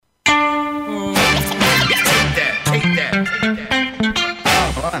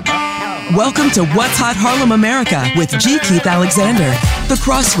Welcome to What's Hot Harlem America with G. Keith Alexander. The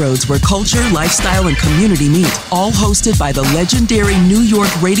crossroads where culture, lifestyle, and community meet. All hosted by the legendary New York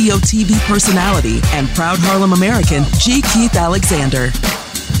radio TV personality and proud Harlem American, G. Keith Alexander.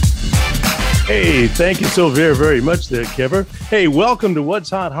 Hey, thank you so very, very much there, Kevin. Hey, welcome to What's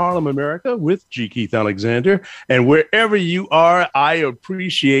Hot Harlem America with G. Keith Alexander. And wherever you are, I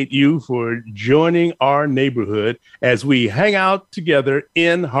appreciate you for joining our neighborhood as we hang out together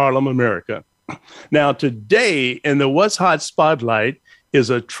in Harlem, America. Now, today in the What's Hot Spotlight is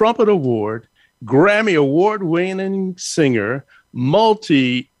a Trumpet Award, Grammy Award-winning singer,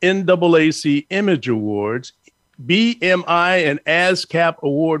 multi-NAACP Image Awards, BMI and ASCAP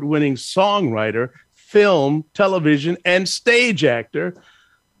Award-winning songwriter, film, television, and stage actor,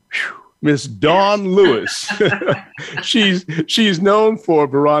 Miss Dawnn Lewis. she's known for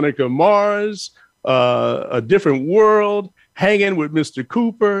Veronica Mars, A Different World, Hanging with Mr.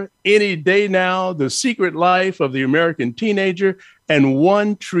 Cooper, Any Day Now, The Secret Life of the American Teenager, and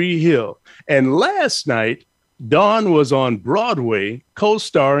One Tree Hill. And last night, Dawnn was on Broadway,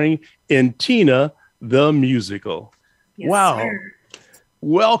 co-starring in Tina, the musical. Yes, wow. Sir.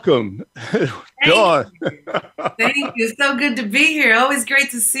 Welcome, Dawnn. Thank you. It's so good to be here. Always great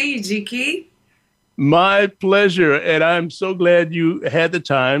to see you, G. My pleasure. And I'm so glad you had the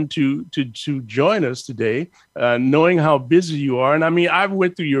time to join us today, knowing how busy you are. And I mean, I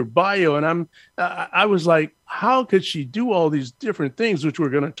went through your bio and I was like, how could she do all these different things, which we're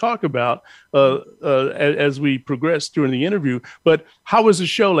going to talk about as we progress during the interview. But how was the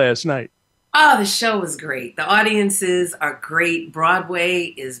show last night? Oh, the show was great. The audiences are great.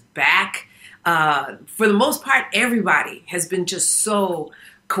 Broadway is back. For the most part, everybody has been just so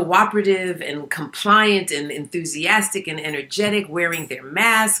cooperative and compliant and enthusiastic and energetic, wearing their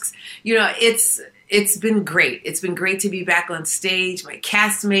masks. You know, it's been great. It's been great to be back on stage. My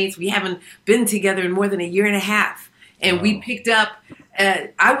castmates, we haven't been together in more than a year and a half. And wow. We picked up,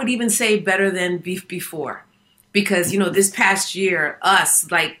 I would even say, better than before. Because, you know, this past year, us,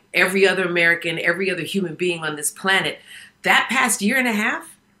 like every other American, every other human being on this planet, that past year and a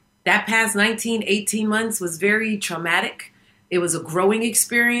half, that past 19, 18 months was very traumatic. It was a growing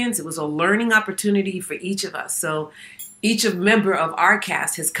experience. It was a learning opportunity for each of us. So each member of our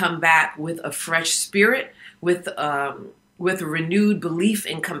cast has come back with a fresh spirit, with a renewed belief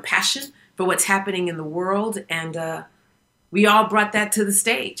and compassion for what's happening in the world. And we all brought that to the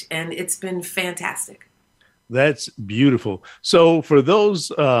stage, and it's been fantastic. That's beautiful. So for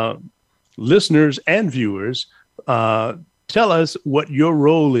those listeners and viewers, tell us what your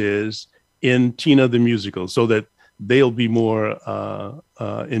role is in Tina the Musical so that they'll be more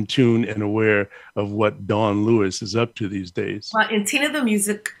in tune and aware of what Dawnn Lewis is up to these days. Well, in Tina the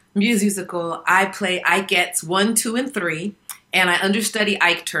Musical, I play Ikettes 1, 2, and 3, and I understudy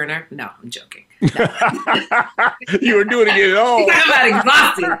Ike Turner. No, I'm joking. No. You were doing it all. I'm about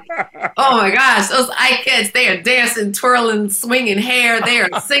exhausted. Oh my gosh, those Ikettes, they are dancing, twirling, swinging hair. They are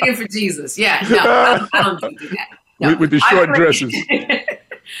singing for Jesus. Yeah, no, I don't do that. No. With the short dresses.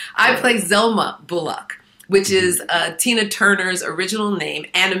 I play ZELMA Bullock, which is Tina Turner's original name,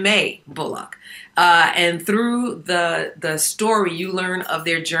 Anime Bullock. And through the story, you learn of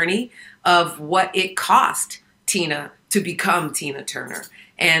their journey, of what it cost Tina to become Tina Turner.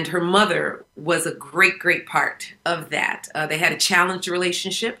 And her mother was a great, great part of that. They had a challenged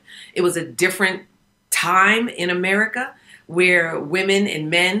relationship. It was a different time in America where women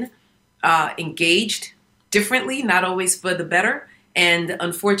and men engaged differently, not always for the better. And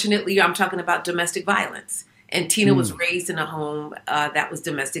unfortunately, I'm talking about domestic violence. And Tina was raised in a home that was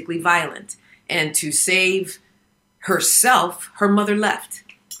domestically violent. And to save herself, her mother left.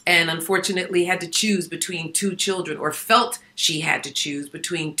 And unfortunately had to choose between two children, or felt she had to choose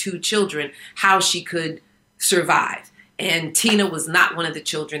between two children, how she could survive. And Tina was not one of the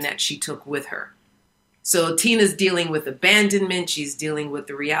children that she took with her. So Tina's dealing with abandonment. She's dealing with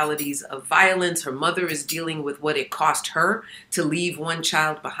the realities of violence. Her mother is dealing with what it cost her to leave one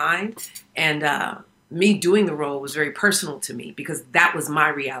child behind. And me doing the role was very personal to me because that was my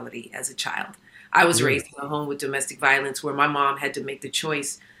reality as a child. I was raised in a home with domestic violence where my mom had to make the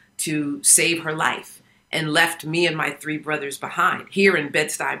choice to save her life and left me and my 3 brothers behind here in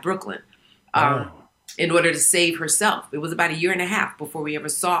Bed-Stuy, Brooklyn, in order to save herself. It was about a year and a half before we ever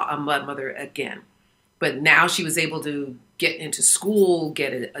saw a mother again. But now she was able to get into school,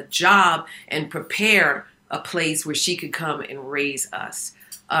 get a job, and prepare a place where she could come and raise us.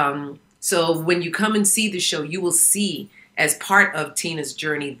 So when you come and see the show, you will see, as part of Tina's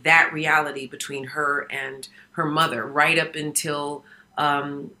journey, that reality between her and her mother, right up until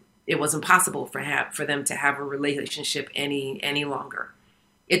it wasn't possible for them to have a relationship any longer.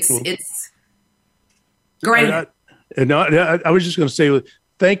 It's great. I was just going to say,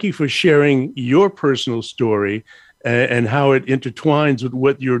 thank you for sharing your personal story and how it intertwines with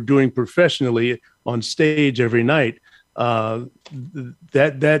what you're doing professionally on stage every night. That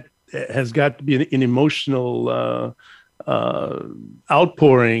has got to be an emotional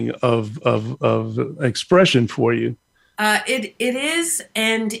outpouring of expression for you. It is,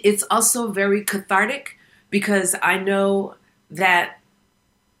 and it's also very cathartic because I know that,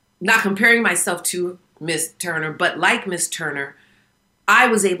 not comparing myself to Miss Turner, but like Miss Turner, I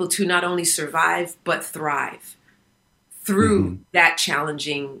was able to not only survive, but thrive through that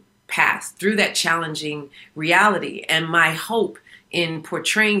challenging past, through that challenging reality. And my hope in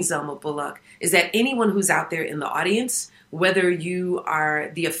portraying Zelma Bullock is that anyone who's out there in the audience, whether you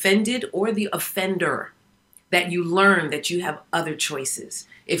are the offended or the offender, that you learn that you have other choices.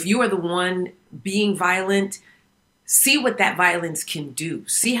 If you are the one being violent, see what that violence can do.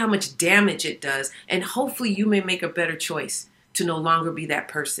 See how much damage it does. And hopefully you may make a better choice to no longer be that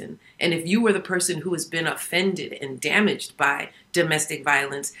person. And if you were the person who has been offended and damaged by domestic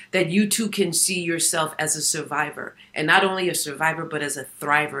violence, that you too can see yourself as a survivor. And not only a survivor, but as a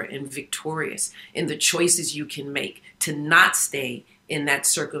thriver and victorious in the choices you can make to not stay in that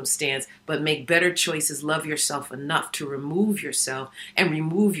circumstance, but make better choices, love yourself enough to remove yourself and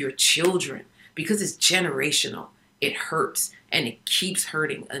remove your children, because it's generational. It hurts and it keeps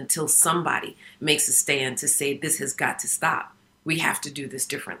hurting until somebody makes a stand to say, this has got to stop. We have to do this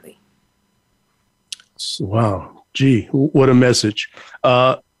differently. Wow. Gee, what a message.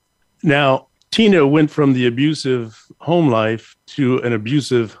 Now, Tina went from the abusive home life to an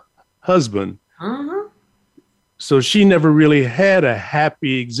abusive husband. Mm-hmm. So she never really had a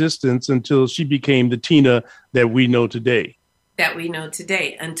happy existence until she became the Tina that we know today.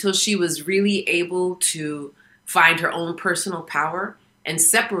 Until she was really able to find her own personal power and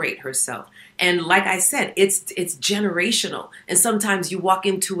separate herself. And like I said, it's generational. And sometimes you walk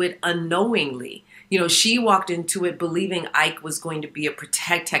into it unknowingly. You know, she walked into it believing Ike was going to be a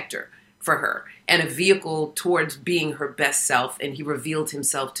protector for her and a vehicle towards being her best self. And he revealed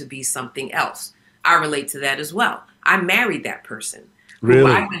himself to be something else. I relate to that as well. I married that person.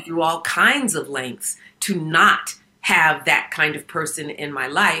 Really? I went through all kinds of lengths to not have that kind of person in my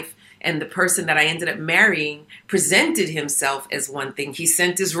life. And the person that I ended up marrying presented himself as one thing. He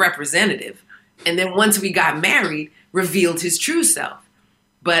sent his representative. And then once we got married, revealed his true self.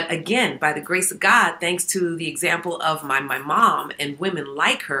 But again, by the grace of God, thanks to the example of my mom and women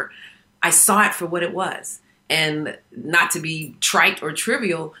like her, I saw it for what it was. And not to be trite or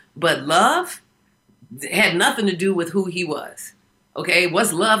trivial, but love had nothing to do with who he was. Okay,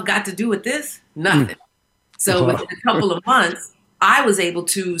 what's love got to do with this? Nothing. So within a couple of months, I was able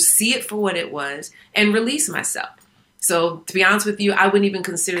to see it for what it was and release myself. So to be honest with you, I wouldn't even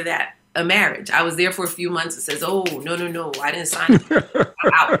consider that a marriage. I was there for a few months and says, oh, no, I didn't sign up.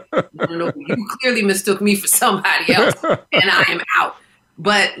 I'm out. No, you clearly mistook me for somebody else and I am out.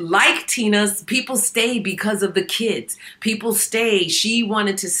 But like Tina's, people stay because of the kids. People stay. She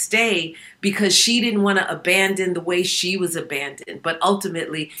wanted to stay because she didn't want to abandon the way she was abandoned. But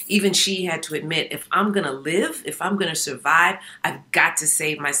ultimately, even she had to admit, if I'm going to live, if I'm going to survive, I've got to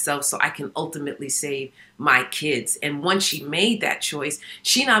save myself so I can ultimately save my kids. And once she made that choice,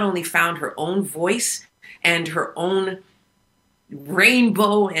 she not only found her own voice and her own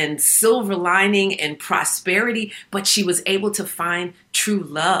rainbow and silver lining and prosperity, but she was able to find true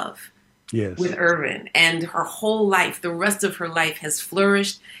love with Irvin. And her whole life, the rest of her life has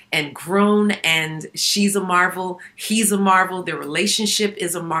flourished and grown, and she's a marvel. He's a marvel. Their relationship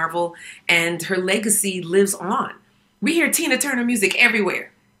is a marvel, and her legacy lives on. We hear Tina Turner music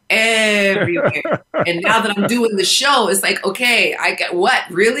everywhere. And now that I'm doing the show, it's like, okay, I got what?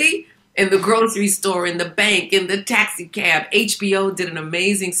 Really? In the grocery store, in the bank, in the taxi cab. HBO did an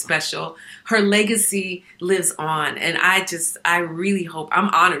amazing special. Her legacy lives on. And I really hope, I'm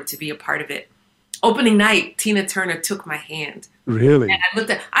honored to be a part of it. Opening night, Tina Turner took my hand. Really?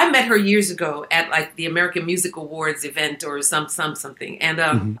 And I met her years ago at like the American Music Awards event or something.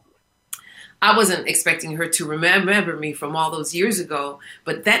 And I wasn't expecting her to remember me from all those years ago.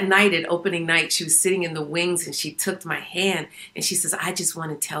 But that night, at opening night, she was sitting in the wings and she took my hand and she says, I just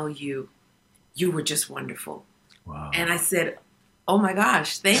want to tell you, you were just wonderful. Wow. And I said, oh my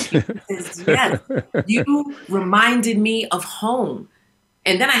gosh, thank you. She says, yes, you reminded me of home.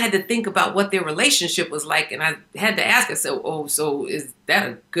 And then I had to think about what their relationship was like. And I had to ask her, so is that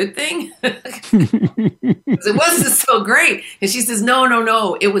a good thing? It wasn't so great. And she says,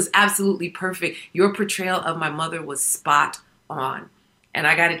 no. It was absolutely perfect. Your portrayal of my mother was spot on. And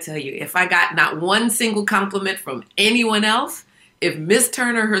I got to tell you, if I got not one single compliment from anyone else, if Miss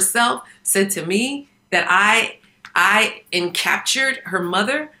Turner herself said to me that I encaptured her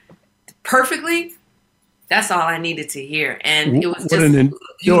mother perfectly, that's all I needed to hear. And it was just an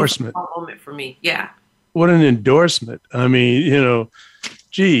endorsement moment for me. Yeah. What an endorsement. I mean,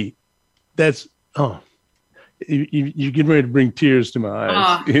 gee, that's, you're getting ready to bring tears to my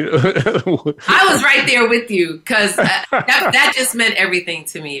eyes. I was right there with you because that just meant everything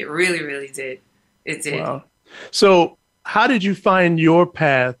to me. It really, really did. It did. Wow. So how did you find your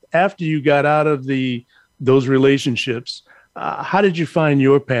path after you got out of those relationships? How did you find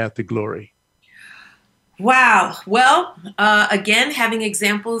your path to glory? Wow. Well, again, having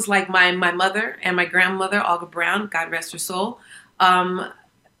examples like my mother and my grandmother, Olga Brown, God rest her soul,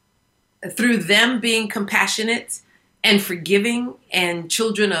 through them being compassionate and forgiving and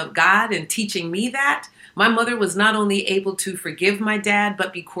children of God and teaching me that, my mother was not only able to forgive my dad,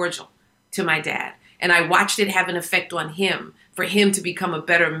 but be cordial to my dad. And I watched it have an effect on him, for him to become a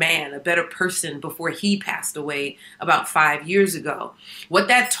better man, a better person before he passed away about 5 years ago. What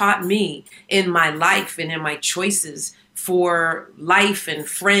that taught me in my life and in my choices for life and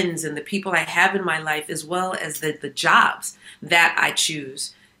friends and the people I have in my life, as well as the jobs that I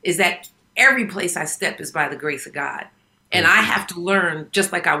choose, is that every place I step is by the grace of God. And I have to learn,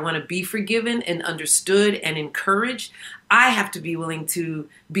 just like I want to be forgiven and understood and encouraged, I have to be willing to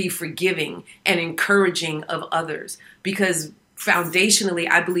be forgiving and encouraging of others, because foundationally,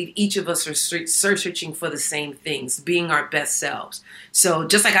 I believe each of us are searching for the same things, being our best selves. So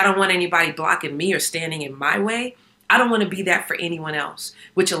just like I don't want anybody blocking me or standing in my way, I don't want to be that for anyone else,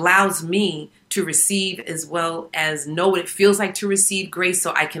 which allows me to receive as well as know what it feels like to receive grace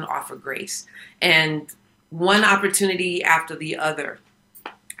so I can offer grace. And one opportunity after the other.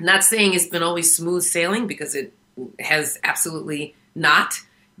 Not saying it's been always smooth sailing, because it has absolutely not.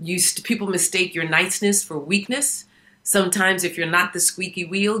 People mistake your niceness for weakness. Sometimes if you're not the squeaky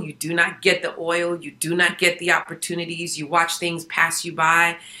wheel, you do not get the oil, you do not get the opportunities, you watch things pass you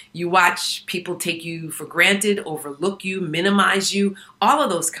by, you watch people take you for granted, overlook you, minimize you, all of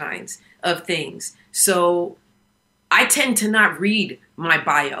those kinds of things. So I tend to not read my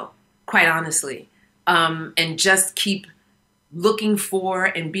bio, quite honestly, and just keep looking for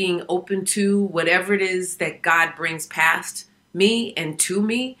and being open to whatever it is that God brings past me and to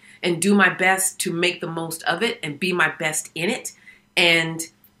me, and do my best to make the most of it and be my best in it. And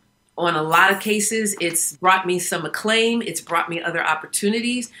on a lot of cases, it's brought me some acclaim. It's brought me other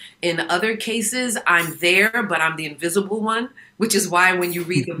opportunities. In other cases, I'm there, but I'm the invisible one, which is why when you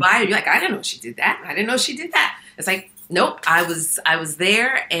read the bio, you're like, I didn't know she did that. I didn't know she did that. It's like, nope, I was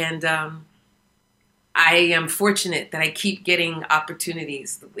there. And I am fortunate that I keep getting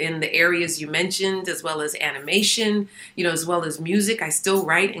opportunities in the areas you mentioned, as well as animation, as well as music. I still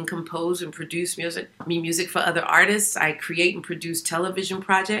write and compose and produce music for other artists. I create and produce television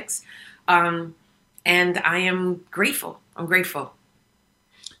projects. And I am grateful. I'm grateful.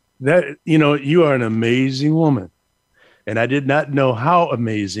 That, you are an amazing woman. And I did not know how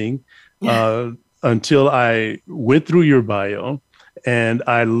amazing until I went through your bio. And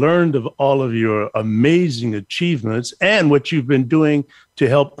I learned of all of your amazing achievements and what you've been doing to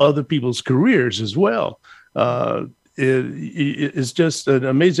help other people's careers as well. It's just an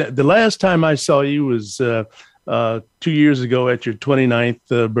amazing. The last time I saw you was 2 years ago at your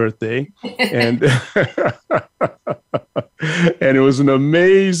 29th birthday. And, and it was an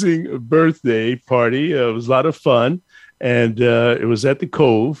amazing birthday party. It was a lot of fun. And it was at the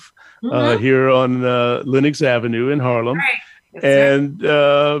Cove here on Lenox Avenue in Harlem. Right. And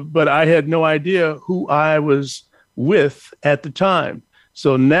but I had no idea who I was with at the time.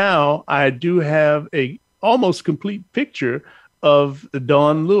 So now I do have a almost complete picture of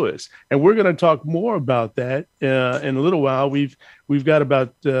Dawnn Lewis, and we're going to talk more about that in a little while. We've got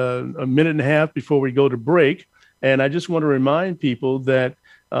about a minute and a half before we go to break, and I just want to remind people that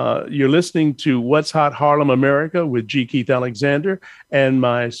you're listening to What's Hot Harlem America with G. Keith Alexander, and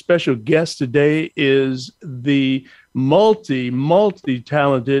my special guest today is the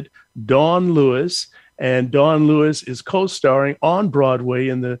multi-talented Dawnn Lewis, and Dawnn Lewis is co-starring on Broadway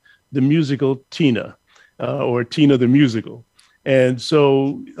in the musical Tina, or Tina the Musical. And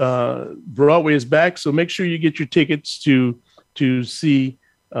so Broadway is back, so make sure you get your tickets to see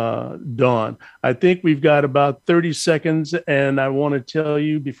Dawnn. I think we've got about 30 seconds, and I want to tell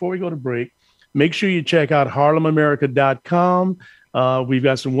you before we go to break, make sure you check out harlemamerica.com. We've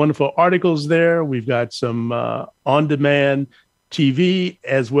got some wonderful articles there. We've got some on-demand TV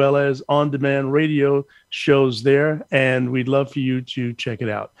as well as on-demand radio shows there, and we'd love for you to check it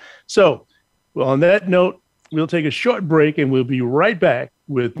out. So, well, on that note, we'll take a short break, and we'll be right back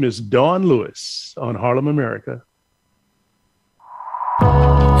with Miss Dawnn Lewis on Harlem America.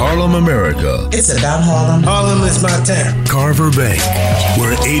 Harlem, America. It's about Harlem. Harlem is my town. Carver Bank,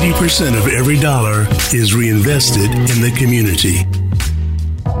 where 80% of every dollar is reinvested in the community.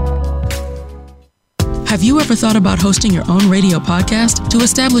 Have you ever thought about hosting your own radio podcast to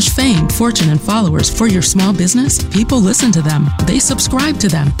establish fame, fortune, and followers for your small business? People listen to them, they subscribe to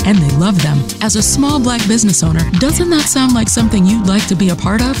them, and they love them. As a small Black business owner, doesn't that sound like something you'd like to be a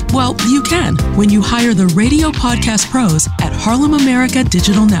part of? Well, you can when you hire the radio podcast pros at Harlem America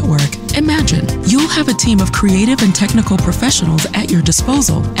Digital Network. Imagine, you'll have a team of creative and technical professionals at your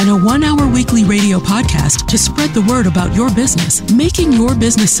disposal and a 1-hour weekly radio podcast to spread the word about your business. Making your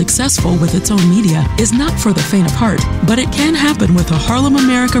business successful with its own media is not for the faint of heart, but it can happen with a Harlem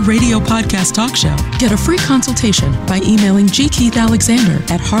America radio podcast talk show. Get a free consultation by emailing gkeithalexander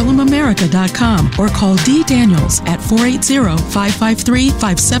at harlemamerica.com or call D. Daniels at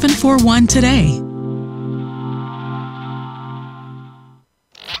 480-553-5741 today.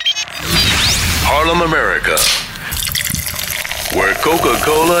 Harlem, America, where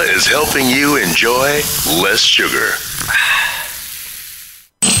Coca-Cola is helping you enjoy less sugar.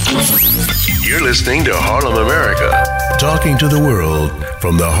 You're listening to Harlem, America, talking to the world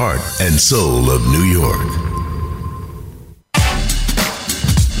from the heart and soul of New York.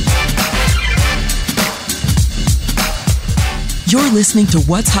 You're listening to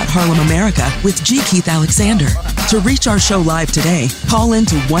What's Hot Harlem America with G. Keith Alexander. To reach our show live today, call in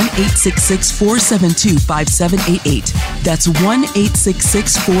to 1-866-472-5788. That's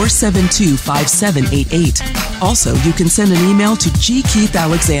 1-866-472-5788. Also, you can send an email to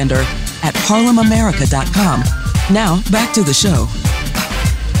gkeithalexander at harlemamerica.com. Now, back to the show.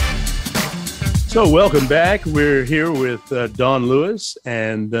 So welcome back. We're here with Dawnn Lewis.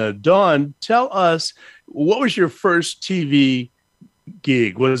 And Dawnn, tell us, what was your first TV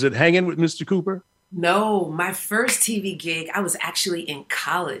gig? Was it Hanging with Mr. Cooper? No, my first TV gig, I was actually in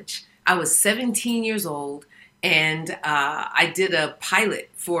college. I was 17 years old, and I did a pilot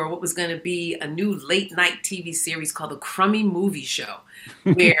for what was going to be a new late night TV series called The Crummy Movie Show.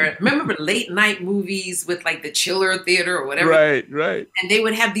 Where, remember late night movies with like the Chiller Theater or whatever? Right. And they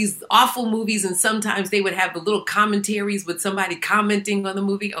would have these awful movies, and sometimes they would have the little commentaries with somebody commenting on the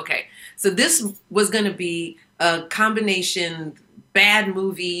movie. Okay, so this was going to be a combination bad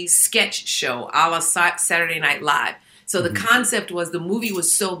movie sketch show a la Saturday Night Live. So the concept was the movie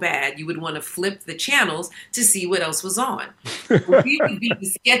was so bad, you would want to flip the channels to see what else was on. We would be the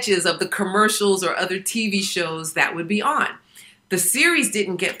sketches of the commercials or other TV shows that would be on. The series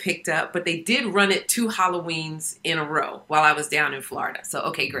didn't get picked up, but they did run it 2 Halloweens in a row while I was down in Florida. So,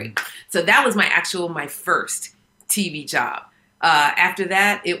 okay, great. So that was my first TV job. After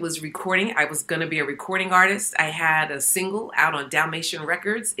that, it was recording. I was going to be a recording artist. I had a single out on Dalmatian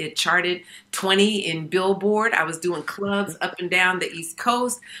Records. It charted 20 in Billboard. I was doing clubs up and down the East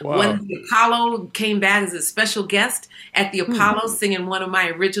Coast. Wow. When the Apollo came back as a special guest at the Apollo, singing one of my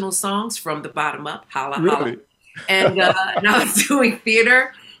original songs, From the Bottom Up, Holla Holla. And I was doing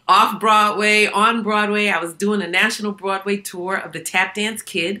theater off Broadway, on Broadway. I was doing a national Broadway tour of the Tap Dance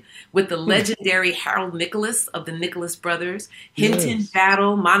Kid with the legendary Harold Nicholas of the Nicholas Brothers, Hinton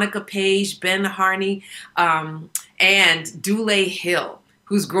Battle, Monica Page, Ben Harney, and Dule Hill,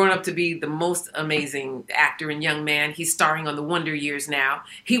 who's grown up to be the most amazing actor and young man. He's starring on The Wonder Years now.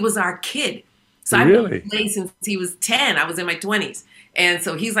 He was our kid. So I've been playing since he was 10. I was in my 20s. And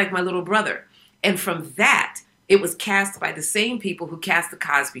so he's like my little brother. And from that, it was cast by the same people who cast The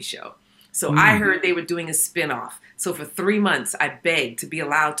Cosby Show. So I heard they were doing a spinoff. So for 3 months, I begged to be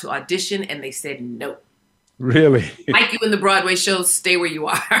allowed to audition, and they said no. Really? Like you in the Broadway show, stay where you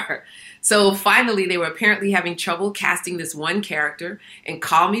are. So finally, they were apparently having trouble casting this one character and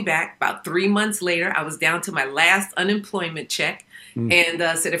called me back. About 3 months later, I was down to my last unemployment check and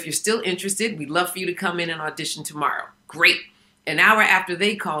said, if you're still interested, we'd love for you to come in and audition tomorrow. Great. An hour after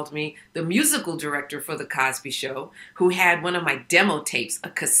they called me, the musical director for The Cosby Show, who had one of my demo tapes,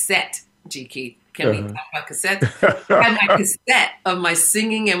 a cassette, G. Keith, can we talk about cassettes? Had my cassette of my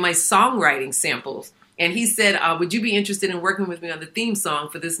singing and my songwriting samples. And he said, would you be interested in working with me on the theme song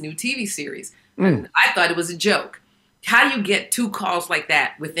for this new TV series? And I thought it was a joke. How do you get 2 calls like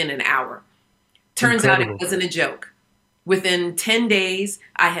that within an hour? Turns out it wasn't a joke. Within 10 days,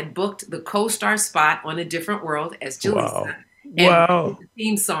 I had booked the co-star spot on A Different World as Jalisa. And the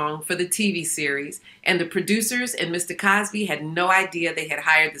theme song for the TV series. And the producers and Mr. Cosby had no idea they had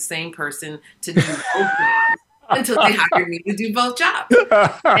hired the same person to do both jobs until they hired me to do both jobs.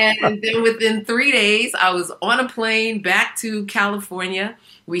 And then within 3 days, I was on a plane back to California.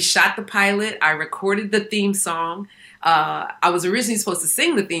 We shot the pilot. I recorded the theme song. I was originally supposed to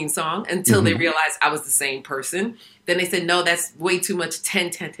sing the theme song until they realized I was the same person. Then they said, no, that's way too much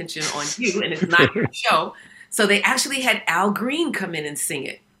attention on you, and it's not your show. So they actually had Al Green come in and sing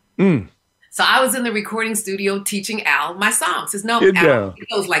it. So I was in the recording studio teaching Al my song. Says, no, Al, it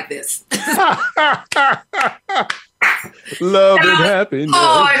goes like this. Love and happiness.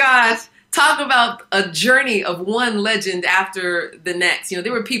 Oh my gosh. Talk about a journey of one legend after the next.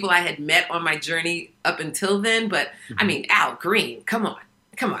 There were people I had met on my journey up until then, but I mean, Al Green, come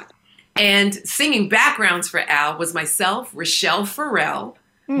on. And singing backgrounds for Al was myself, Rochelle Farrell,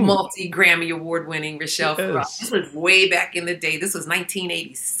 multi-Grammy Award-winning Rochelle Farrell. This was way back in the day. This was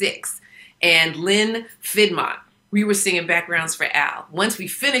 1986. And Lynn Fidmont. We were singing backgrounds for Al. Once we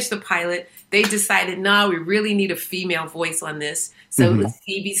finished the pilot, they decided, no, we really need a female voice on this. So it was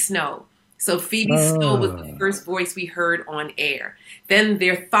Phoebe Snow. So Phoebe Snow was the first voice we heard on air. Then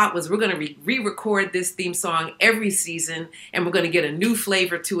their thought was, we're going to re-record this theme song every season, and we're going to get a new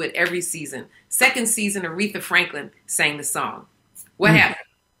flavor to it every season. Second season, Aretha Franklin sang the song. What happened?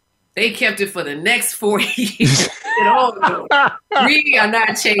 They kept it for the next 4 years. Oh, no, we are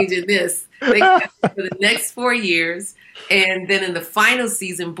not changing this. They kept it for the next 4 years. And then in the final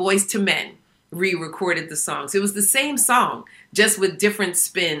season, Boyz II Men re-recorded the songs. It was the same song, just with different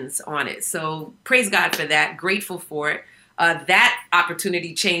spins on it. So praise God for that. Grateful for it. That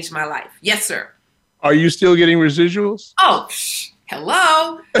opportunity changed my life. Yes, sir. Are you still getting residuals? Oh,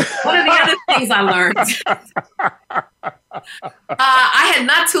 hello. One of the other things I learned. I had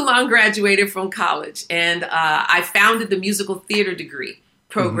not too long graduated from college, and I founded the musical theater degree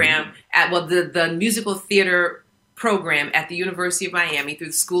program the musical theater program at the University of Miami through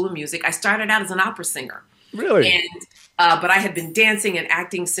the School of Music. I started out as an opera singer. Really? And but I had been dancing and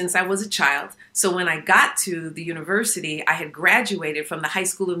acting since I was a child. So when I got to the university, I had graduated from the High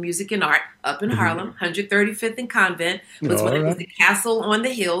School of Music and Art up in Harlem, 135th and Convent, was when it was the Castle on the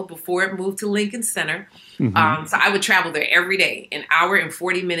Hill before it moved to Lincoln Center. So I would travel there every day, an hour and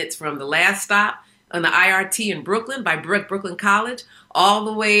 40 minutes from the last stop on the IRT in Brooklyn by Brooklyn College, all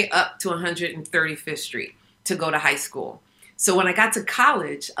the way up to 135th Street to go to high school. So when I got to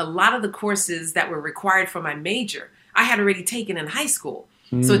college, a lot of the courses that were required for my major, I had already taken in high school.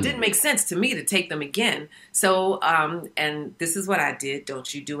 So it didn't make sense to me to take them again. So, and this is what I did.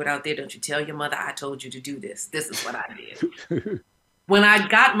 Don't you do it out there. Don't you tell your mother I told you to do this. This is what I did. When I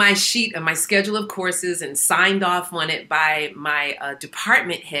got my sheet and my schedule of courses and signed off on it by my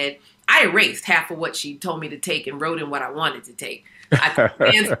department head, I erased half of what she told me to take and wrote in what I wanted to take. I took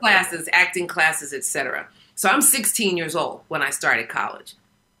dance classes, acting classes, etc. So I'm 16 years old when I started college.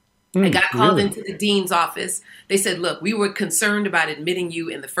 I got called into the dean's office. They said, look, we were concerned about admitting you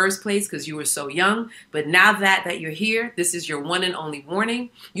in the first place because you were so young. But now that you're here, this is your one and only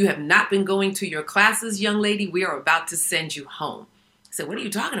warning. You have not been going to your classes, young lady. We are about to send you home. I said, what are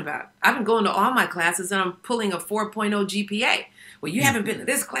you talking about? I've been going to all my classes and I'm pulling a 4.0 GPA. Well, you haven't been to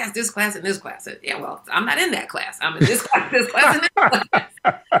this class, and this class. I said, yeah, well, I'm not in that class. I'm in this class, and this class.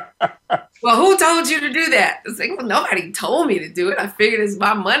 Well, who told you to do that? It's like, well, nobody told me to do it. I figured it's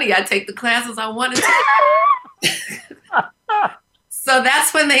my money. I take the classes I want to take. So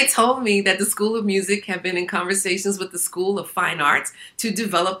that's when they told me that the School of Music had been in conversations with the School of Fine Arts to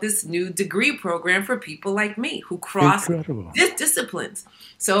develop this new degree program for people like me who cross disciplines.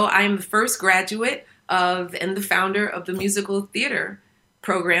 So I am the first graduate and the founder of the musical theater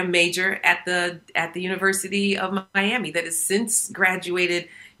program major at the University of Miami that has since graduated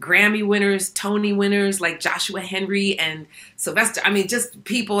Grammy winners, Tony winners like Joshua Henry and Sylvester. I mean, just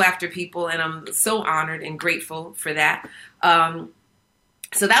people after people. And I'm so honored and grateful for that.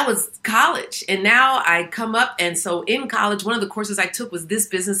 So that was college. And now I come up. And so in college, one of the courses I took was This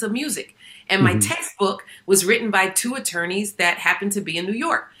Business of Music. And my textbook was written by two attorneys that happened to be in New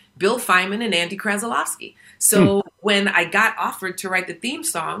York, Bill Feynman and Andy Krasilovsky. So when I got offered to write the theme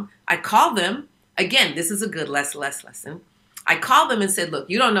song, I called them. Again, this is a good lesson. I called them and said, look,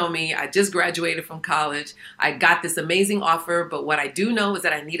 you don't know me. I just graduated from college. I got this amazing offer. But what I do know is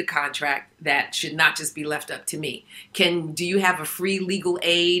that I need a contract that should not just be left up to me. Do you have a free legal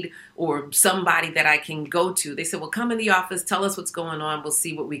aid or somebody that I can go to? They said, well, come in the office. Tell us what's going on. We'll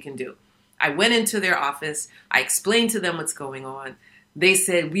see what we can do. I went into their office. I explained to them what's going on. They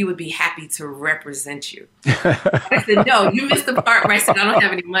said, we would be happy to represent you. I said, no, you missed the part where I said, I don't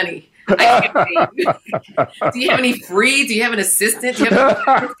have any money. I can't pay you. Do you have any free? Do you have an assistant? Do you have a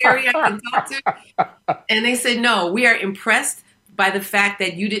secretary I can talk to? And they said, no, we are impressed by the fact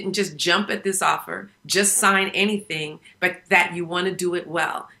that you didn't just jump at this offer, just sign anything, but that you want to do it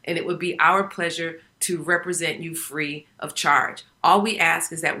well. And it would be our pleasure to represent you free of charge. All we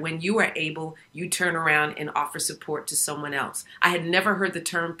ask is that when you are able, you turn around and offer support to someone else. I had never heard the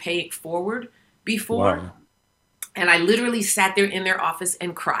term pay it forward before. Wow. And I literally sat there in their office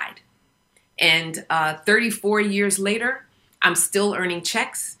and cried. And 34 years later, I'm still earning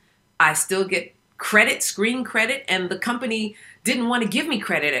checks. I still get credit, screen credit, and the company didn't want to give me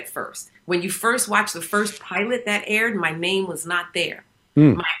credit at first. When you first watched the first pilot that aired, my name was not there.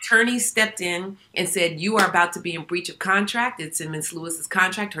 My attorney stepped in and said, you are about to be in breach of contract. It's in Ms. Lewis's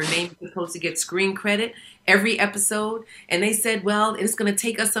contract. Her name is supposed to get screen credit every episode. And they said, well, it's going to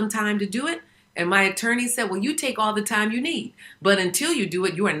take us some time to do it. And my attorney said, well, you take all the time you need. But until you do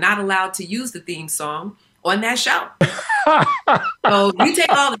it, you are not allowed to use the theme song on that show. So you take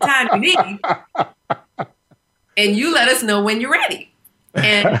all the time you need and you let us know when you're ready.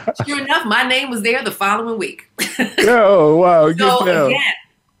 And sure enough, my name was there the following week. Oh, wow. So again,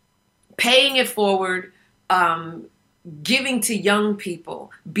 paying it forward, giving to young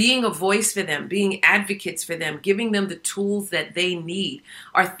people, being a voice for them, being advocates for them, giving them the tools that they need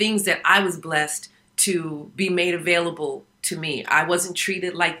are things that I was blessed to be made available to me. I wasn't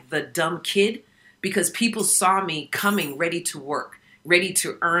treated like the dumb kid because people saw me coming ready to work, ready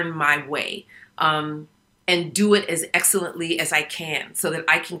to earn my way. And do it as excellently as I can so that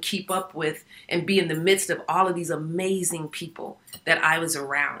I can keep up with and be in the midst of all of these amazing people that I was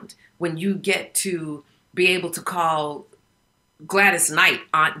around. When you get to be able to call Gladys Knight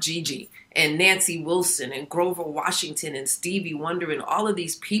Aunt Gigi and Nancy Wilson and Grover Washington and Stevie Wonder and all of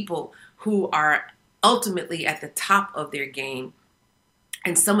these people who are ultimately at the top of their game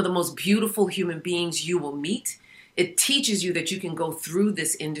and some of the most beautiful human beings you will meet, it teaches you that you can go through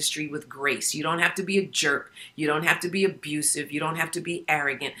this industry with grace. You don't have to be a jerk. You don't have to be abusive. You don't have to be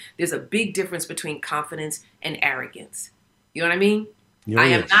arrogant. There's a big difference between confidence and arrogance. You know what I mean? Oh, I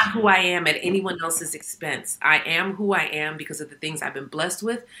am yes. not who I am at anyone else's expense. I am who I am because of the things I've been blessed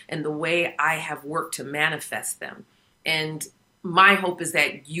with and the way I have worked to manifest them. And my hope is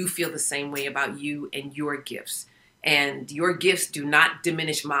that you feel the same way about you and your gifts. And your gifts do not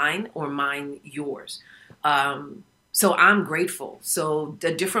diminish mine or mine yours. So I'm grateful. So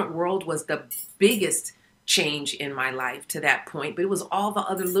A Different World was the biggest change in my life to that point, but it was all the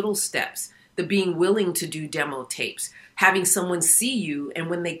other little steps, the being willing to do demo tapes, having someone see you, and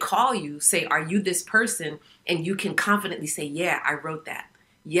when they call you, say, are you this person? And you can confidently say, yeah, I wrote that.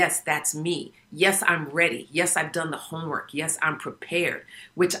 Yes, that's me. Yes, I'm ready. Yes, I've done the homework. Yes, I'm prepared,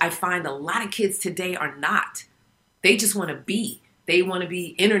 which I find a lot of kids today are not. They just want to be. They want to be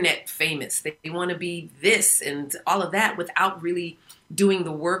internet famous. They want to be this and all of that without really doing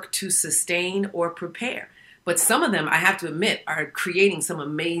the work to sustain or prepare. But some of them, I have to admit, are creating some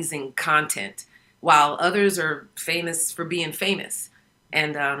amazing content while others are famous for being famous.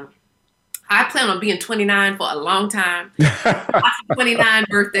 And I plan on being 29 for a long time. 29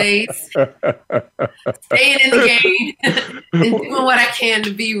 birthdays, staying in the game and doing what I can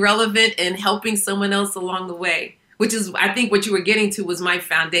to be relevant and helping someone else along the way. Which is, I think what you were getting to was my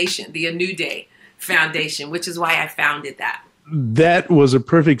foundation, the A New Day Foundation, which is why I founded that. That was a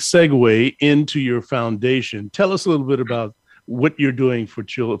perfect segue into your foundation. Tell us a little bit about what you're doing for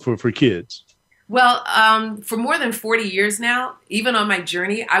children, for kids. Well, for more than 40 years now, even on my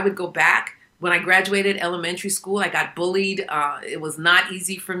journey, I would go back. When I graduated elementary school, I got bullied. It was not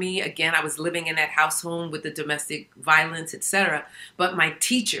easy for me. Again, I was living in that house home with the domestic violence, etc. But my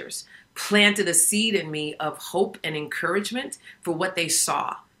teachers planted a seed in me of hope and encouragement for what they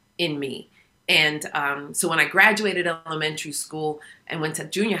saw in me. And so when I graduated elementary school and went to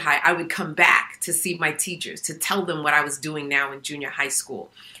junior high, I would come back to see my teachers, to tell them what I was doing now in junior high school.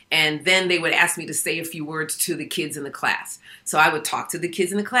 And then they would ask me to say a few words to the kids in the class. So I would talk to the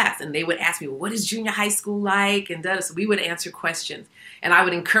kids in the class and they would ask me, well, what is junior high school like? And so we would answer questions and I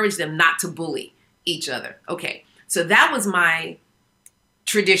would encourage them not to bully each other. Okay, so that was my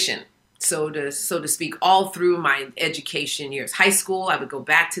tradition. So to speak, all through my education years. High school, I would go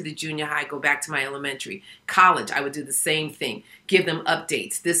back to the junior high, go back to my elementary. College, I would do the same thing, give them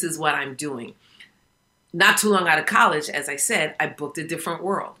updates. This is what I'm doing. Not too long out of college, as I said, I booked A Different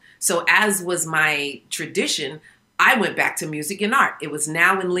World. So as was my tradition, I went back to music and art. It was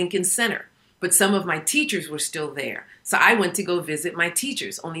now in Lincoln Center, but some of my teachers were still there. So I went to go visit my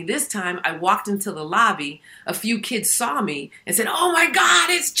teachers. Only this time I walked into the lobby. A few kids saw me and said, oh my God,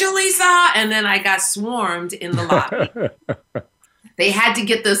 it's Julissa. And then I got swarmed in the lobby. They had to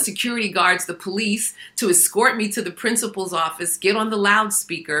get the security guards, the police, to escort me to the principal's office, get on the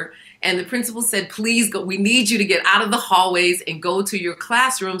loudspeaker. And the principal said, please go. We need you to get out of the hallways and go to your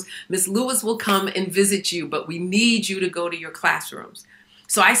classrooms. Miss Lewis will come and visit you, but we need you to go to your classrooms.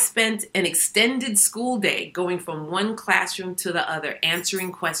 So I spent an extended school day going from one classroom to the other,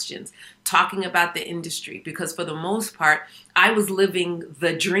 answering questions, talking about the industry, because for the most part, I was living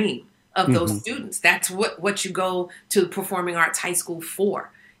the dream of those students. That's what you go to performing arts high school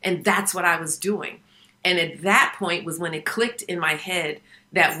for. And that's what I was doing. And at that point was when it clicked in my head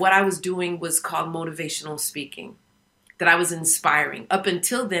that what I was doing was called motivational speaking, that I was inspiring. Up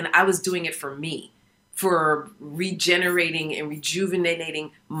until then, I was doing it for me, for regenerating and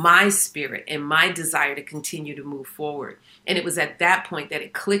rejuvenating my spirit and my desire to continue to move forward. And it was at that point that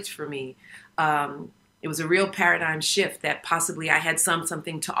it clicked for me. It was a real paradigm shift that possibly I had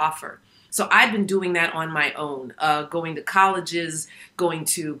something to offer. So I've been doing that on my own, going to colleges, going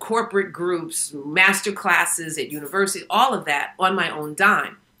to corporate groups, master classes at university, all of that on my own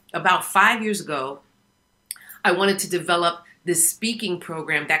dime. About 5 years ago, I wanted to develop this speaking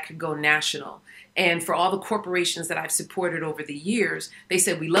program that could go national. And for all the corporations that I've supported over the years, they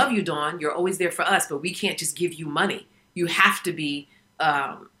said, we love you, Dawnn. You're always there for us, but we can't just give you money. You have to be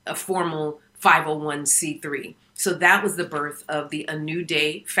a formal 501c3. So that was the birth of the A New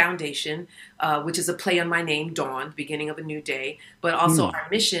Day Foundation, which is a play on my name, Dawnn, beginning of a new day. But also our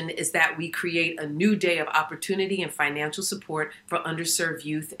mission is that we create a new day of opportunity and financial support for underserved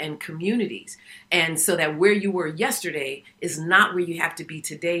youth and communities. And so that where you were yesterday is not where you have to be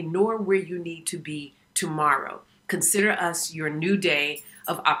today, nor where you need to be tomorrow. Consider us your new day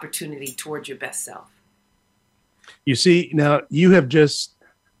of opportunity towards your best self. You see, now you have just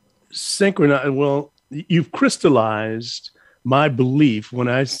synchronized, you've crystallized my belief when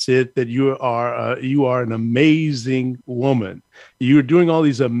I said that you are an amazing woman. You're doing all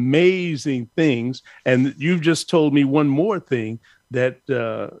these amazing things, and you've just told me one more thing that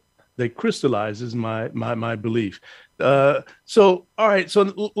crystallizes my belief. So, all right.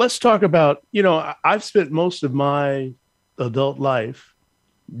 So let's talk about. I've spent most of my adult life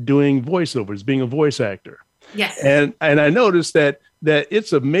doing voiceovers, being a voice actor. Yes. And I noticed that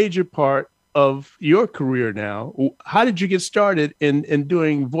it's a major part of your career now. How did you get started in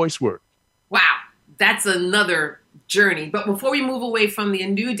doing voice work? Wow, that's another journey. But before we move away from the A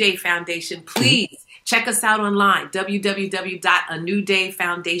New Day Foundation, please check us out online,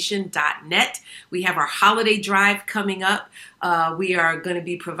 www.anewdayfoundation.net. We have our holiday drive coming up. We are going to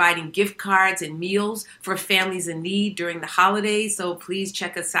be providing gift cards and meals for families in need during the holidays. So please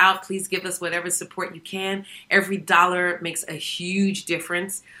check us out. Please give us whatever support you can. Every dollar makes a huge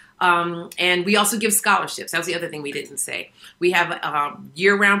difference. And we also give scholarships. That was the other thing we didn't say. We have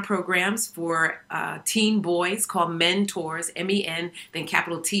year-round programs for teen boys called Mentors, MEN, then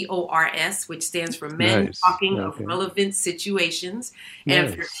capital TORS, which stands for Men Talking of Relevant Situations.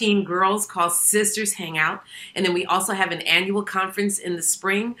 And for teen girls called Sisters Hangout. And then we also have an annual conference in the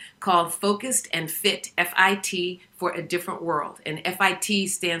spring called Focused and Fit, FIT, for a Different World. And FIT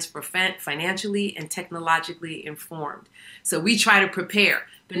stands for Financially and Technologically Informed. So we try to prepare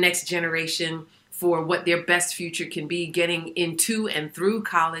the next generation for what their best future can be, getting into and through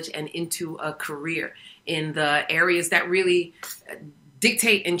college and into a career in the areas that really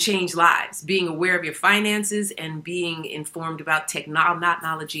dictate and change lives, being aware of your finances and being informed about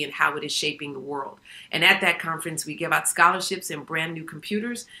technology and how it is shaping the world. And at that conference, we give out scholarships and brand new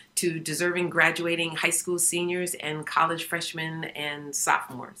computers to deserving graduating high school seniors and college freshmen and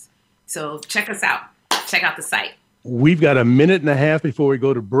sophomores. So check us out. Check out the site. We've got a minute and a half before we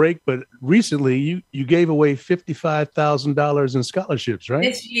go to break, but recently you gave away $55,000 in scholarships, right?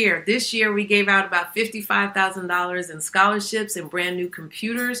 This year we gave out about $55,000 in scholarships and brand new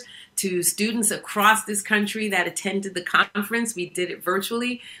computers to students across this country that attended the conference. We did it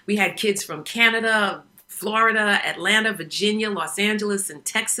virtually. We had kids from Canada, Florida, Atlanta, Virginia, Los Angeles, and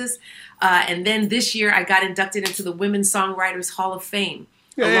Texas. And then this year I got inducted into the Women Songwriters Hall of Fame.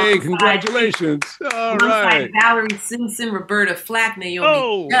 Hey, congratulations. All right. Valerie Simpson, Roberta Flack,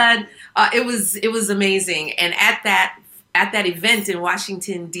 Naomi Judd. It was amazing. And at that event in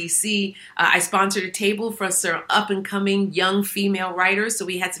Washington, D.C., I sponsored a table for some up-and-coming young female writers. So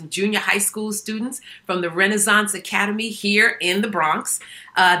we had some junior high school students from the Renaissance Academy here in the Bronx.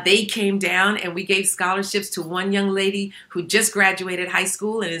 They came down and we gave scholarships to one young lady who just graduated high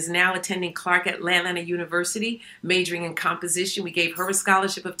school and is now attending Clark Atlanta University, majoring in composition. We gave her a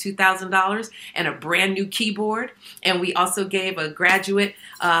scholarship of $2,000 and a brand new keyboard. And we also gave a graduate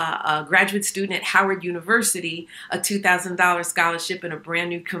student at Howard University a $2,000 scholarship and a brand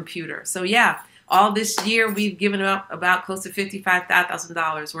new computer. So yeah, all this year we've given up about close to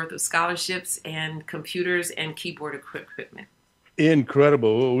 $55,000 worth of scholarships and computers and keyboard equipment.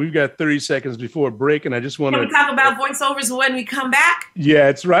 Incredible. Well, we've got 30 seconds before break, and I just want to talk about voiceovers when we come back. Yeah,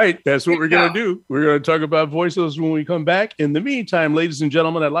 that's right. That's what we're going to do. We're going to talk about voiceovers when we come back. In the meantime, ladies and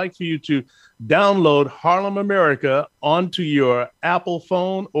gentlemen, I'd like for you to download Harlem America onto your Apple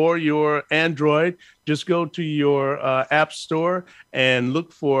phone or your Android. Just go to your app store and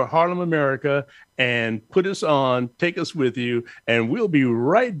look for Harlem America and put us on, take us with you, and we'll be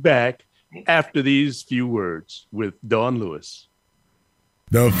right back after these few words with Dawnn Lewis.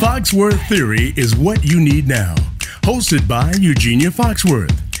 The Foxworth Theory is what you need now. Hosted by Eugenia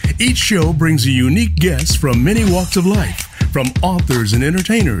Foxworth. Each show brings a unique guest from many walks of life, from authors and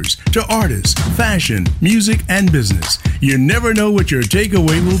entertainers to artists, fashion, music, and business. You never know what your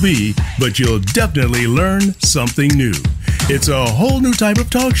takeaway will be, but you'll definitely learn something new. It's a whole new type of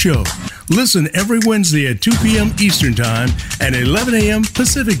talk show. Listen every Wednesday at 2 p.m. Eastern Time and 11 a.m.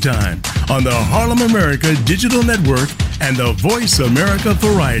 Pacific Time on the Harlem America Digital Network and the Voice America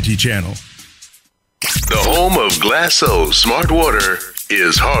Variety Channel. The home of Glasso Smart Water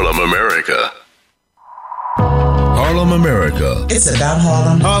is Harlem America. Harlem America. It's about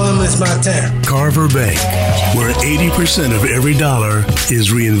Harlem. Harlem is my town. Carver Bank, where 80% of every dollar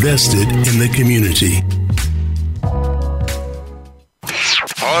is reinvested in the community.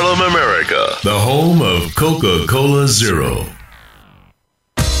 Harlem America, the home of Coca-Cola Zero.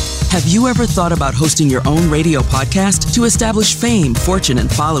 Have you ever thought about hosting your own radio podcast to establish fame, fortune,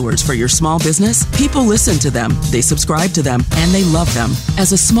 and followers for your small business? People listen to them, they subscribe to them, and they love them.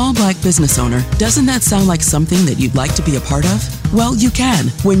 As a small Black business owner, doesn't that sound like something that you'd like to be a part of? Well, you can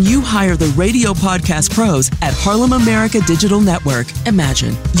when you hire the radio podcast pros at Harlem America Digital Network.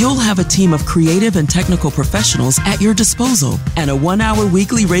 Imagine, you'll have a team of creative and technical professionals at your disposal and a 1-hour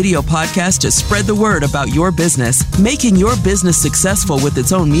weekly radio podcast to spread the word about your business. Making your business successful with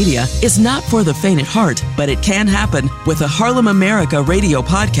its own media is not for the faint at heart, but it can happen with a Harlem America radio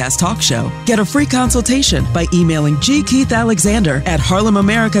podcast talk show. Get a free consultation by emailing G. Keith Alexander at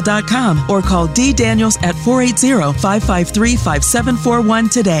harlemamerica.com or call D. Daniels at 480-553-5741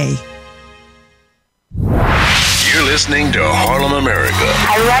 today. You're listening to Harlem America.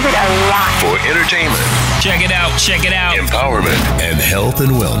 I love it a lot. For entertainment. Check it out. Check it out. Empowerment. And health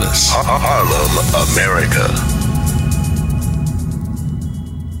and wellness. Harlem America.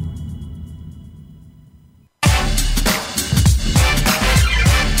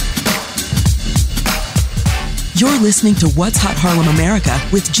 You're listening to What's Hot Harlem America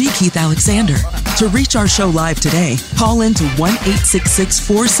with G. Keith Alexander. To reach our show live today, call in to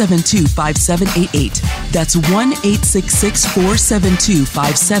 1-866-472-5788. That's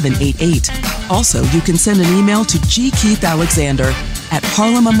 1-866-472-5788. Also, you can send an email to gkeithalexander at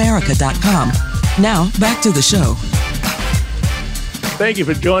harlemamerica.com. Now, back to the show. Thank you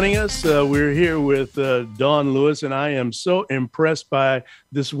for joining us. We're here with Dawnn Lewis, and I am so impressed by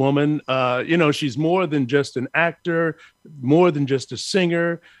this woman. She's more than just an actor, more than just a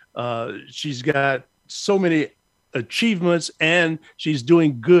singer. She's got so many achievements, and she's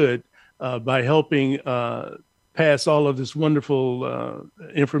doing good by helping pass all of this wonderful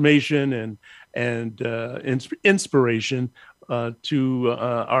information and inspiration to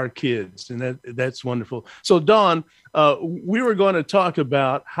our kids, and that's wonderful. So, Dawnn, we were going to talk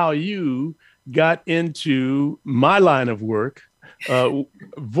about how you got into my line of work,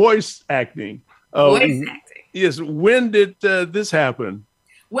 voice acting. Voice acting. Yes. When did this happen?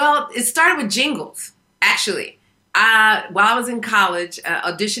 Well, it started with jingles, actually. While I was in college,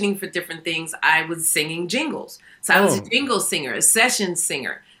 auditioning for different things, I was singing jingles. So I was a jingle singer, a session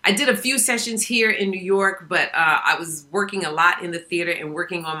singer. I did a few sessions here in New York, but I was working a lot in the theater and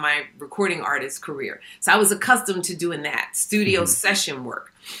working on my recording artist career. So I was accustomed to doing that, studio session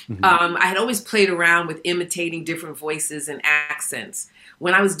work. I had always played around with imitating different voices and accents.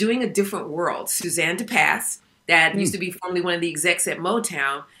 When I was doing A Different World, Suzanne DePass, that used to be formerly one of the execs at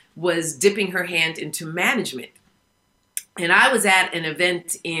Motown, was dipping her hand into management. And I was at an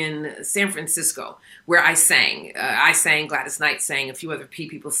event in San Francisco where I sang. Gladys Knight sang, a few other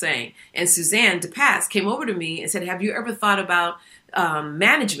people sang. And Suzanne DePass came over to me and said, have you ever thought about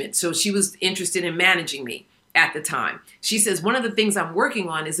management? So she was interested in managing me at the time. She says, one of the things I'm working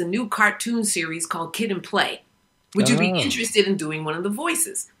on is a new cartoon series called Kid and Play. Would you be interested in doing one of the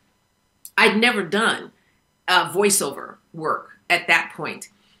voices? I'd never done voiceover work at that point.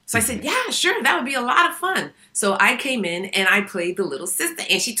 So I said, yeah, sure, that would be a lot of fun. So I came in and I played the little sister,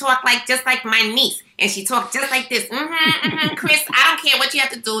 and she talked just like my niece, and she talked just like this. Chris, I don't care what you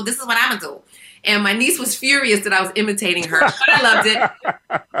have to do. This is what I'm gonna do. And my niece was furious that I was imitating her, but I loved it.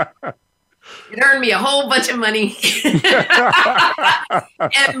 It earned me a whole bunch of money.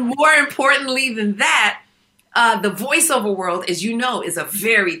 And more importantly than that, the voiceover world, as you know, is a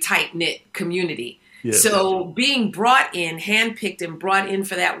very tight-knit community. Yes. So being brought in, handpicked and brought in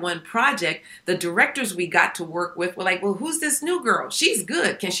for that one project, the directors we got to work with were like, well, who's this new girl? She's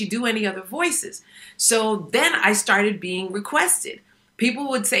good. Can she do any other voices? So then I started being requested. People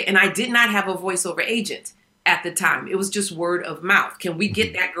would say, and I did not have a voiceover agent at the time. It was just word of mouth. Can we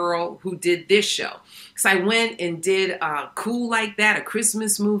get that girl who did this show? So I went and did Cool Like That, a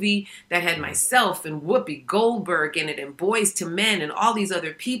Christmas movie that had myself and Whoopi Goldberg in it and Boys to Men and all these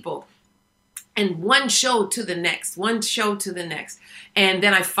other people. And one show to the next. And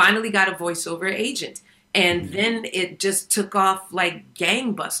then I finally got a voiceover agent. And then it just took off like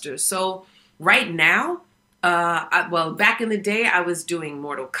gangbusters. So right now, back in the day, I was doing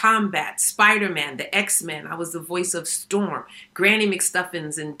Mortal Kombat, Spider-Man, the X-Men. I was the voice of Storm, Granny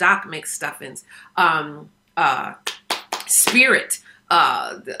McStuffins and Doc McStuffins, Spirit,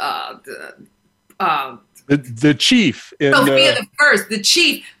 the Chief. Sophia the First, the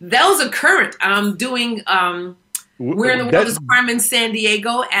Chief. Those are current. I'm doing We're in the World is Carmen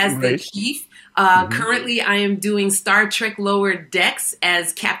Sandiego as the Chief. Currently, I am doing Star Trek Lower Decks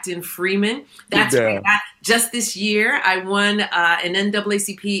as Captain Freeman. That's right. Just this year, I won an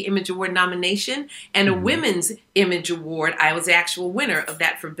NAACP Image Award nomination and a Women's Image Award. I was the actual winner of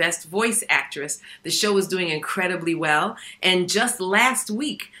that for Best Voice Actress. The show is doing incredibly well. And just last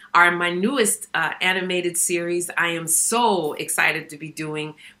week, my newest animated series, I am so excited to be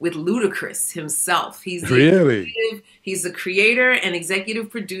doing with Ludacris himself. He's the creator and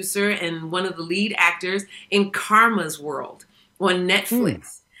executive producer and one of the lead actors in Karma's World on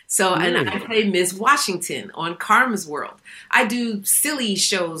Netflix. So, and I play Ms. Washington on Karma's World. I do silly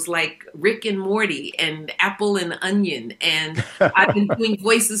shows like Rick and Morty and Apple and Onion. And I've been doing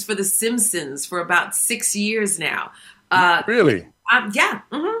voices for The Simpsons for about 6 years now. Really? Yeah.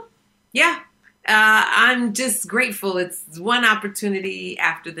 Mm-hmm. Yeah. I'm just grateful. It's one opportunity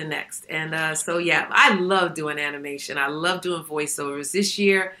after the next. And I love doing animation. I love doing voiceovers. This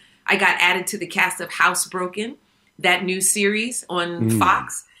year, I got added to the cast of Housebroken, that new series on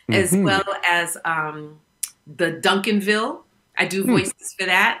Fox, as well as the Duncanville. I do voices for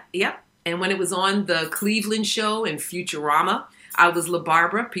that. Yep. And when it was on the Cleveland show and Futurama, I was La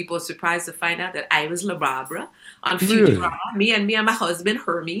Barbara. People are surprised to find out that I was La Barbara on Futurama. Me and my husband,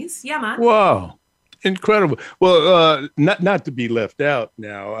 Hermes. Yeah, man. Wow. Incredible. Well, not to be left out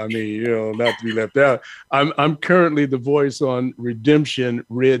now. I mean, not to be left out. I'm currently the voice on Redemption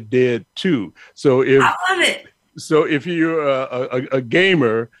Red Dead 2. So I love it. So if you're a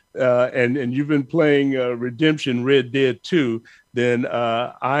gamer and you've been playing Redemption Red Dead 2, then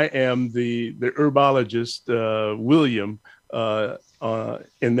I am the herbologist, William,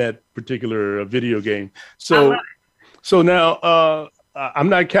 in that particular video game. So now I'm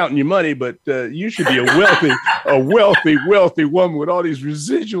not counting your money, but you should be a wealthy woman with all these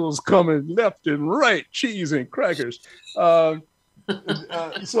residuals coming left and right, cheese and crackers. So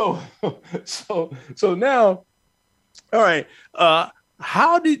now, all right.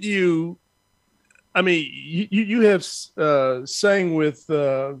 How did you? I mean, you have sang with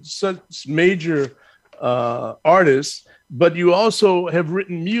such major artists, but you also have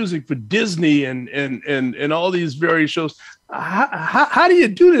written music for Disney and all these various shows. How do you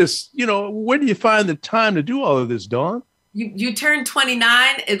do this? Where do you find the time to do all of this, Dawnn? You turn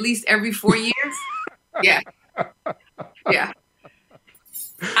 29 at least every 4 years. Yeah.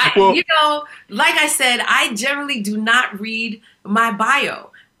 Like I said, I generally do not read my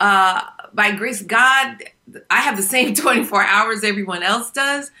bio. By grace of God, I have the same 24 hours everyone else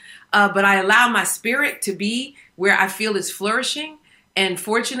does, but I allow my spirit to be where I feel it's flourishing. And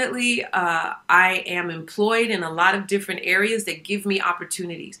fortunately, I am employed in a lot of different areas that give me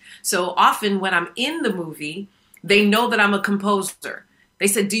opportunities. So often when I'm in the movie, they know that I'm a composer. They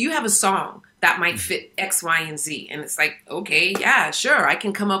said, do you have a song that might fit X, Y, and Z? And it's like, okay, yeah, sure. I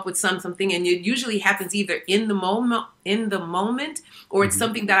can come up with something. And it usually happens either in the moment, or it's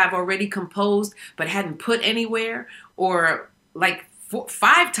something that I've already composed but hadn't put anywhere, or like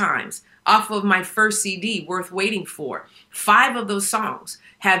 5 times off of my first CD, Worth Waiting For. 5 of those songs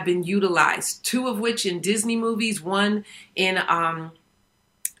have been utilized, 2 of which in Disney movies, 1 in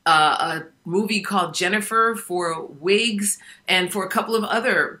a movie called Jennifer for wigs, and for a couple of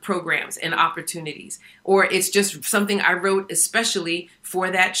other programs and opportunities. Or it's just something I wrote especially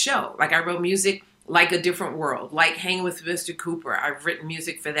for that show. Like I wrote music like A Different World, like Hanging with Mr. Cooper. I've written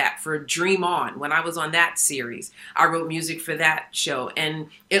music for that. For Dream On, when I was on that series, I wrote music for that show. And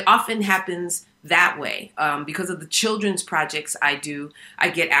it often happens that way. Because of the children's projects I do, I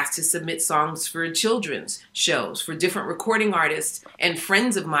get asked to submit songs for children's shows, for different recording artists and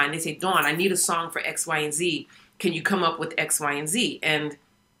friends of mine. They say, Dawn, I need a song for X, Y, and Z. Can you come up with X, Y, and Z? And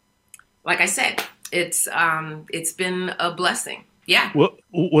like I said, it's been a blessing. Yeah.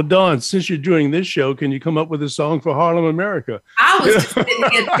 Well, Dawn, since you're doing this show, can you come up with a song for Harlem America? I was just sitting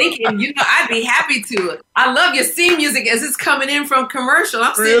here thinking, I'd be happy to. I love your theme music as it's coming in from commercial.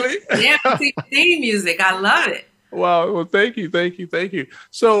 I'm really? Theme music. I love it. Wow. Well, thank you.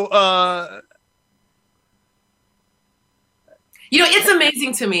 So, it's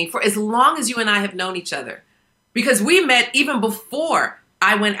amazing to me for as long as you and I have known each other, because we met even before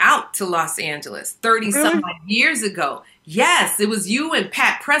I went out to Los Angeles 30-some years ago. Yes, it was you and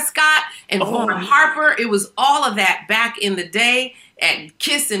Pat Prescott and Vaughn Harper. It was all of that back in the day at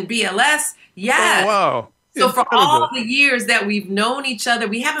KISS and BLS. Yes. Oh, wow. So for all the years that we've known each other,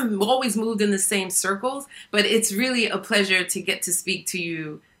 we haven't always moved in the same circles, but it's really a pleasure to get to speak to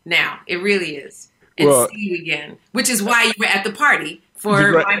you now. It really is. And see you again, which is why you were at the party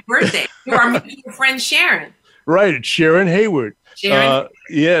for my birthday. For our mutual friend, Sharon. Right, Sharon Hayward.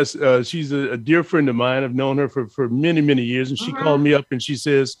 Yes, she's a dear friend of mine. I've known her for many, many years. And she called me up and she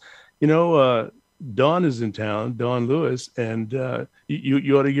says, Dawn is in town, Dawnn Lewis, and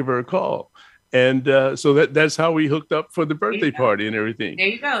you ought to give her a call. And so that's how we hooked up for the birthday party and everything. There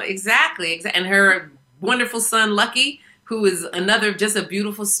you go. Exactly. And her wonderful son, Lucky, who is just a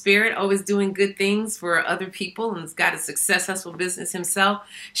beautiful spirit, always doing good things for other people and has got a successful business himself.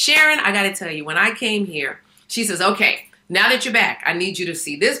 Sharon, I got to tell you, when I came here, she says, okay, now that you're back, I need you to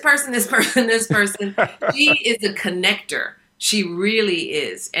see this person, this person, this person. She is a connector. She really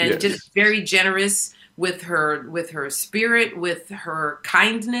is. And just very generous with her spirit, with her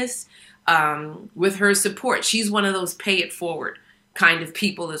kindness, with her support. She's one of those pay it forward kind of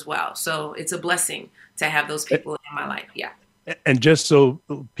people as well. So it's a blessing to have those people in my life. Yeah. And just so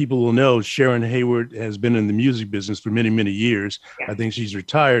people will know, Sharon Hayward has been in the music business for many, many years. Yeah. I think she's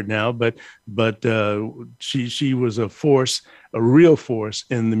retired now, but she was a real force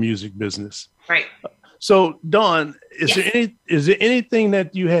in the music business. Right. So, Dawn, is there anything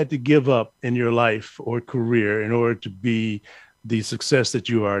that you had to give up in your life or career in order to be the success that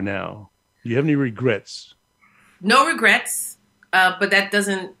you are now? Do you have any regrets? No regrets, but that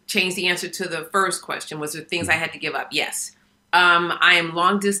doesn't change the answer to the first question. Was there things I had to give up? Yes. I am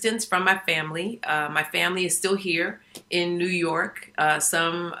long distance from my family. My family is still here in New York.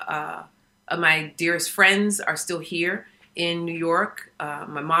 Some of my dearest friends are still here in New York.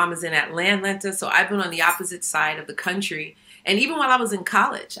 My mom is in Atlanta, so I've been on the opposite side of the country. And even while I was in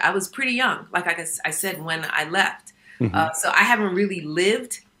college, I was pretty young, like I said, when I left. So I haven't really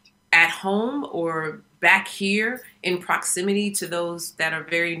lived at home or back here in proximity to those that are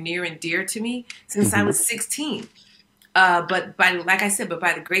very near and dear to me since I was 16. But by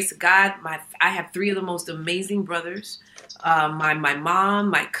the grace of God, I have 3 of the most amazing brothers. My mom,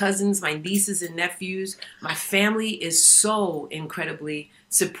 my cousins, my nieces and nephews. My family is so incredibly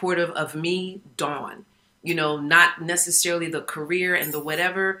supportive of me, Dawn. Not necessarily the career and the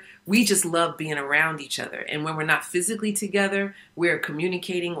whatever. We just love being around each other. And when we're not physically together, we're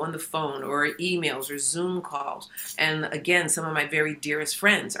communicating on the phone or emails or Zoom calls. And again, some of my very dearest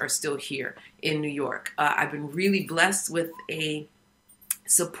friends are still here in New York. I've been really blessed with a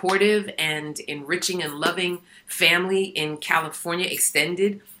supportive and enriching and loving family in California,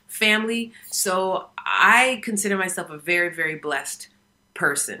 extended family. So I consider myself a very, very blessed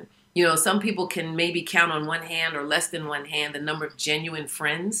person. Some people can maybe count on one hand or less than one hand the number of genuine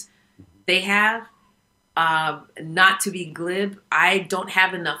friends they have. Not to be glib, I don't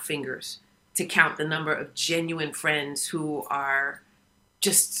have enough fingers to count the number of genuine friends who are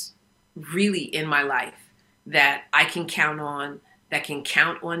just really in my life that I can count on, that can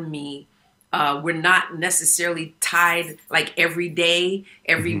count on me. We're not necessarily tied like every day,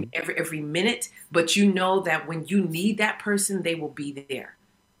 every minute, but that when you need that person, they will be there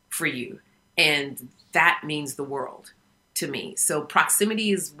for you. And that means the world to me. So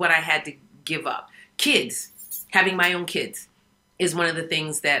proximity is what I had to give up. Kids, having my own kids is one of the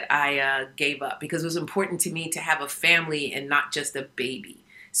things that I gave up because it was important to me to have a family and not just a baby.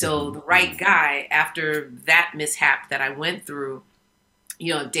 So the right guy, after that mishap that I went through,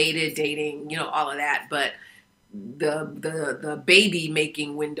 dating, all of that, but the baby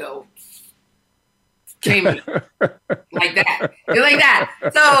making window came in like that.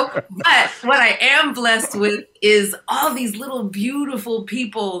 So, but what I am blessed with is all these little beautiful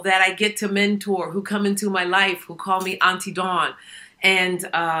people that I get to mentor who come into my life, who call me Auntie Dawn. And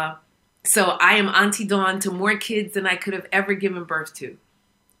so I am Auntie Dawn to more kids than I could have ever given birth to.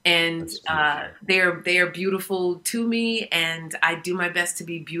 And they are beautiful to me, and I do my best to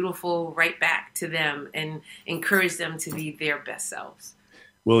be beautiful right back to them and encourage them to be their best selves.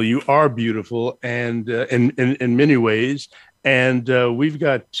 Well, you are beautiful, and in many ways. And we've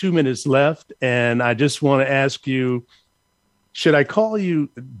got 2 minutes left, and I just want to ask you, should I call you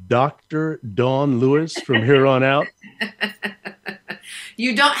Dr. Dawnn Lewis from here on out?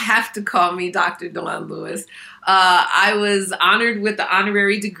 You don't have to call me Dr. Dawnn Lewis. I was honored with the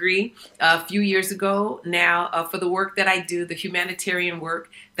honorary degree a few years ago now for the work that I do, the humanitarian work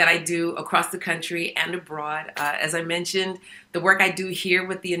that I do across the country and abroad. As I mentioned, the work I do here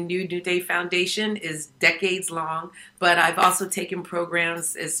with the New Day Foundation is decades long, but I've also taken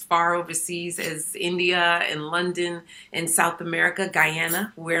programs as far overseas as India and London and South America,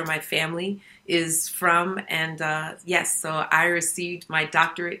 Guyana, where my family is from. And yes, so I received my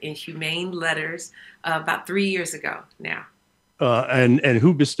doctorate in humane letters about 3 years ago now. And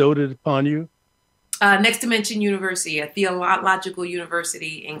who bestowed it upon you? Next Dimension University, a theological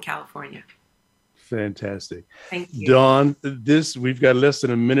university in California. Fantastic. Thank you. Dawnn, we've got less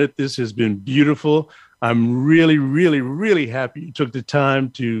than a minute. This has been beautiful. I'm really, really, really happy you took the time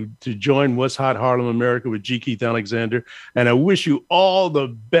to join What's Hot Harlem America with G. Keith Alexander. And I wish you all the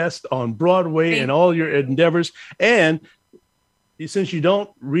best on Broadway and all your endeavors. And since you don't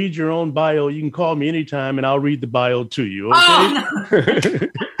read your own bio, you can call me anytime and I'll read the bio to you. Okay? Oh,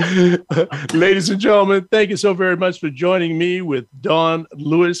 no. Ladies and gentlemen, thank you so very much for joining me with Dawnn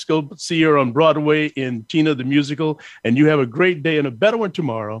Lewis. Go see her on Broadway in Tina the Musical. And you have a great day and a better one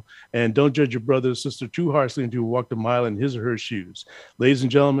tomorrow. And don't judge your brother or sister too harshly until you walk a mile in his or her shoes. Ladies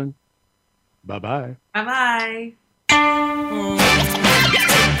and gentlemen, bye-bye. Bye-bye.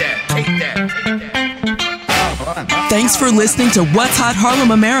 Take that. Thanks for listening to What's Hot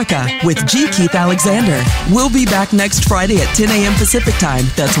Harlem America with G. Keith Alexander. We'll be back next Friday at 10 a.m. Pacific Time,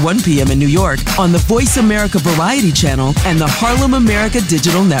 that's 1 p.m. in New York, on the Voice America Variety Channel and the Harlem America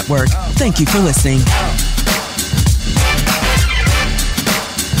Digital Network. Thank you for listening.